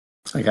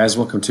Hi guys,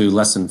 welcome to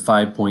lesson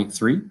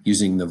 5.3,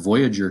 using the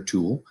Voyager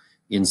tool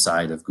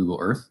inside of Google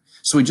Earth.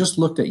 So we just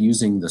looked at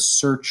using the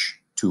search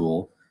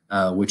tool,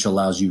 which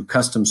allows you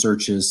custom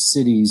searches,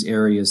 cities,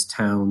 areas,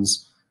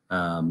 towns,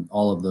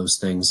 all of those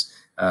things.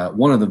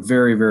 One of the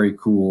very, very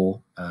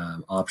cool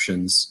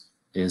options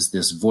is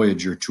this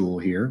Voyager tool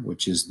here,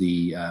 which is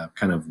the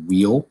kind of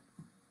wheel.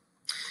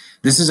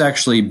 This is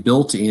actually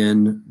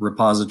built-in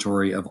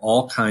repository of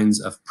all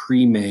kinds of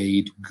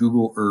pre-made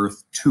Google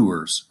Earth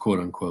tours, quote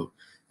unquote,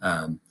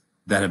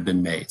 that have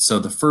been made. So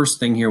the first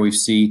thing here we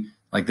see,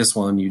 like this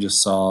one you just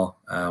saw,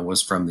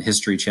 was from the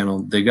History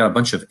Channel. They've got a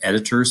bunch of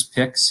editors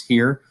picks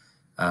here,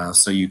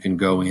 so you can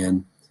go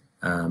in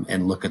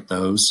and look at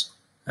those.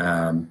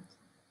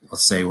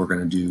 Let's say we're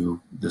going to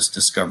do this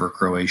Discover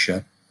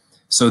Croatia.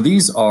 So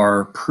these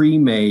are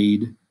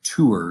pre-made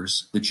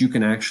tours that you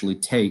can actually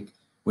take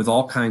with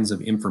all kinds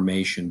of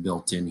information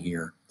built in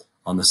here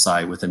on the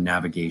side with a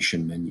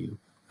navigation menu.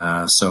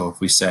 So if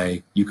we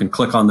say you can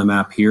click on the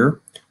map here,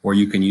 or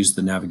you can use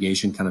the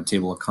navigation kind of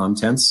table of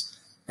contents,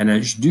 and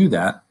as you do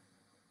that,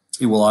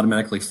 it will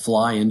automatically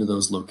fly into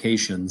those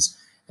locations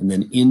and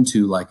then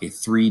into like a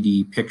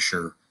 3D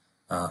picture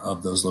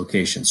of those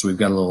locations. So we've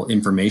got a little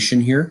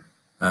information here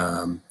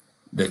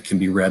that can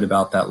be read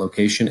about that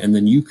location, and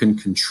then you can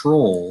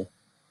control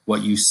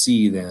what you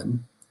see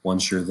then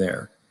once you're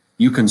there.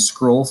 You can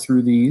scroll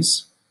through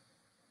these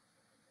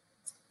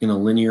in a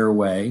linear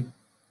way,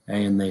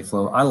 and they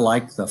flow. I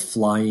like the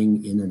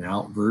flying in and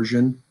out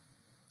version.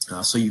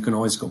 So you can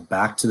always go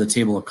back to the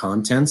table of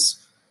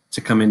contents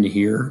to come into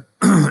here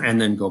and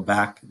then go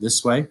back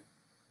this way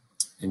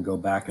and go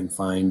back and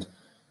find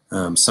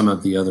some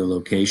of the other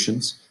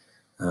locations.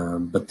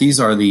 But these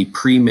are the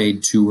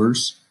pre-made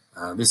tours.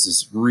 This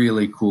is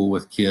really cool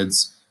with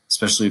kids,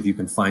 especially if you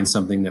can find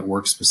something that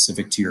works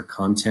specific to your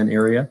content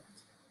area.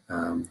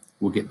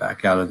 We'll get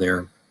back out of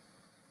there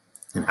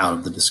and out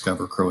of the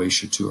Discover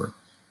Croatia tour.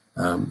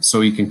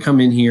 So you can come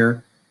in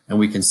here and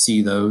we can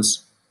see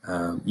those.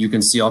 You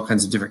can see all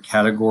kinds of different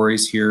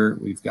categories here.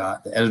 We've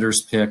got the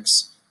editor's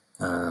picks,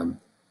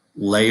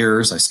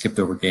 layers. I skipped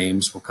over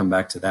games. We'll come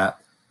back to that.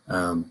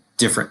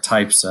 Different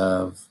types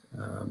of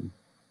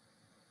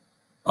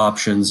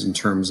options in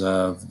terms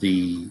of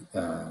the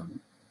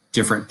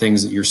different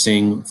things that you're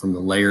seeing from the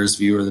layers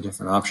view, or the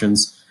different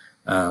options.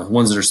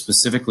 Ones that are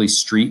specifically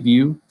street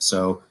view,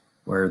 so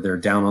where they're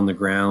down on the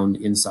ground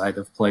inside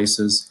of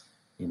places,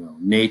 you know,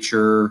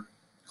 nature,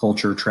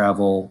 culture,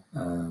 travel,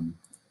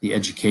 the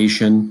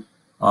education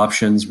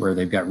options where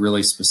they've got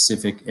really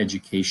specific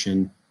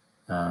education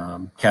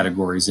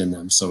categories in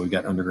them. So we've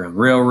got Underground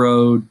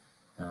Railroad,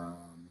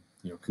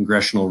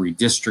 congressional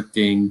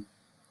redistricting,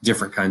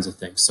 different kinds of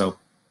things. So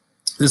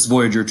this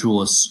Voyager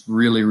tool is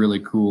really, really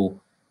cool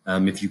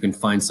if you can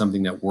find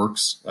something that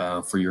works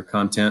for your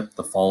content.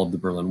 The fall of the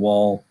Berlin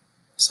Wall,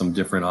 some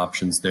different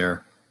options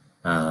there.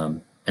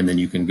 And then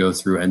you can go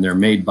through, and they're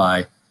made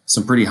by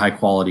some pretty high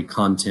quality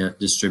content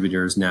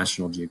distributors,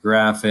 National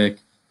Geographic.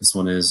 This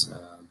one is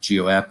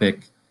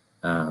GeoEpic.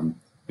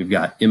 We've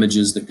got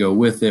images that go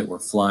with it. We're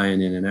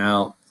flying in and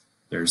out.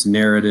 There's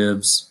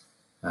narratives.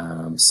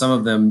 Some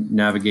of them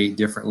navigate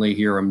differently.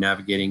 Here I'm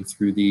navigating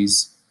through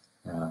these,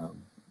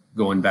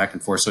 going back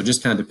and forth. So it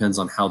just kind of depends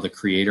on how the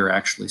creator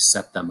actually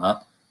set them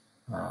up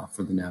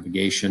for the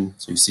navigation.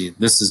 So you see,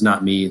 this is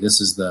not me. This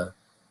is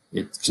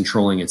it's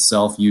controlling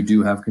itself. You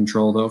do have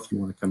control though if you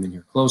want to come in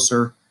here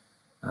closer,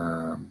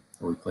 or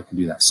we click and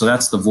do that. So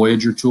that's the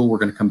Voyager tool. We're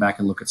going to come back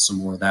and look at some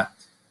more of that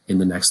in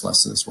the next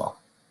lesson as well.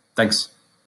 Thanks.